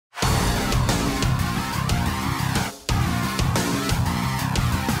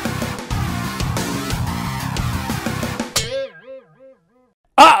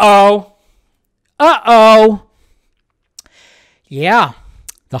Uh-oh. Uh-oh. Yeah.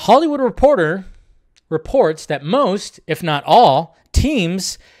 The Hollywood Reporter reports that most, if not all,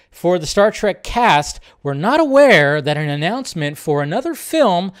 teams for the Star Trek cast were not aware that an announcement for another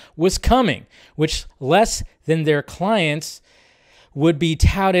film was coming, which less than their clients would be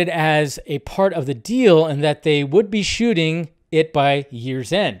touted as a part of the deal and that they would be shooting it by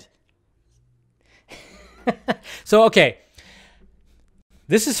year's end. So, okay.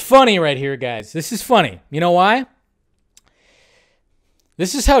 This is funny right here, guys. This is funny. You know why?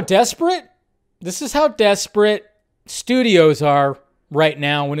 This is how desperate studios are right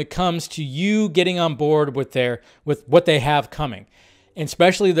now when it comes to you getting on board with what they have coming, and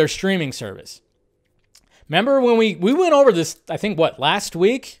especially their streaming service. Remember when we went over this, I think, last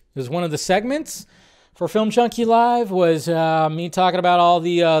week? It was one of the segments for Film Junkee Live, was me talking about all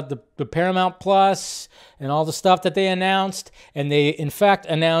the Paramount Plus and all the stuff that they announced. And they, in fact,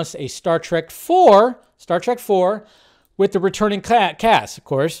 announced a Star Trek 4 with the returning cast, of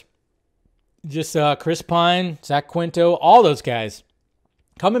course. Just Chris Pine, Zach Quinto, all those guys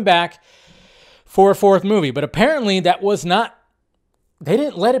coming back for a fourth movie. But apparently that was not, they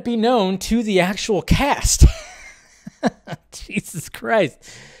didn't let it be known to the actual cast. Jesus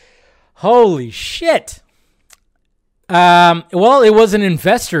Christ. Holy shit. Well, it was an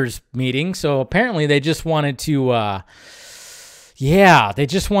investors meeting, so apparently they just wanted to, they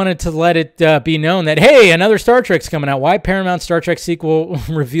just wanted to let it be known that, hey, another Star Trek's coming out. Why Paramount Star Trek sequel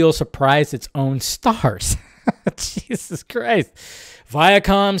reveal surprised its own stars? Jesus Christ.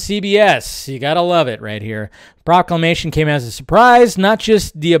 Viacom, CBS, you gotta love it right here. Proclamation came as a surprise, not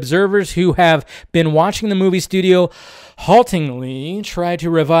just the observers who have been watching the movie studio haltingly try to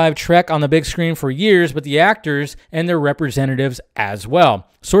revive Trek on the big screen for years, but the actors and their representatives as well.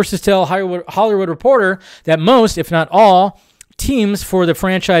 Sources tell Hollywood Reporter that most, if not all, teams for the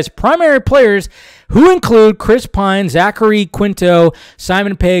franchise primary players, who include Chris Pine, Zachary Quinto,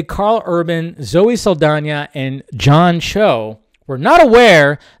 Simon Pegg, Carl Urban, Zoe Saldana, and John Cho, were not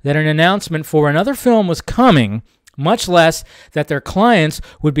aware that an announcement for another film was coming, much less that their clients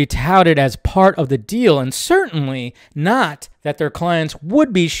would be touted as part of the deal, and certainly not that their clients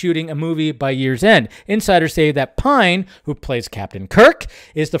would be shooting a movie by year's end. Insiders say that Pine, who plays Captain Kirk,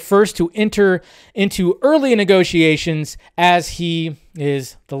 is the first to enter into early negotiations as he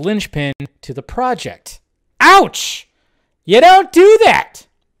is the linchpin to the project. Ouch! You don't do that!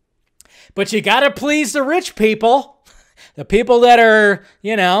 But you gotta please the rich people. The people that are,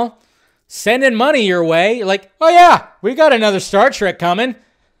 sending money your way. You're like, oh yeah, we got another Star Trek coming.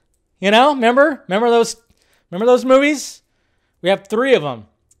 Remember those movies? We have 3 of them.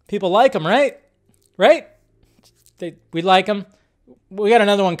 People like them, right? Right? We like them. We got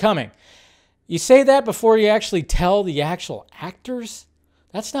another one coming. You say that before you actually tell the actual actors?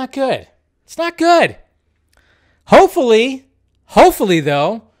 That's not good. It's not good. Hopefully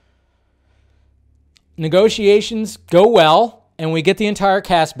though, negotiations go well and we get the entire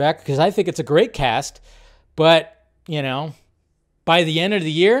cast back, because I think it's a great cast. But, by the end of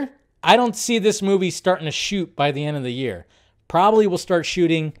the year, I don't see this movie starting to shoot by the end of the year. Probably will start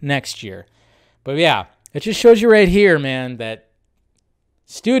shooting next year. But yeah, it just shows you right here, man, that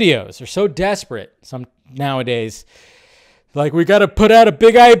studios are so desperate nowadays. Like, we got to put out a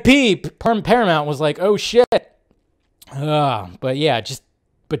big IP. Paramount was like, oh shit. But yeah,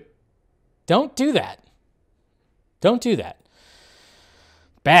 but don't do that. Don't do that.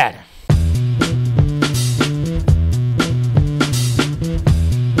 Bad.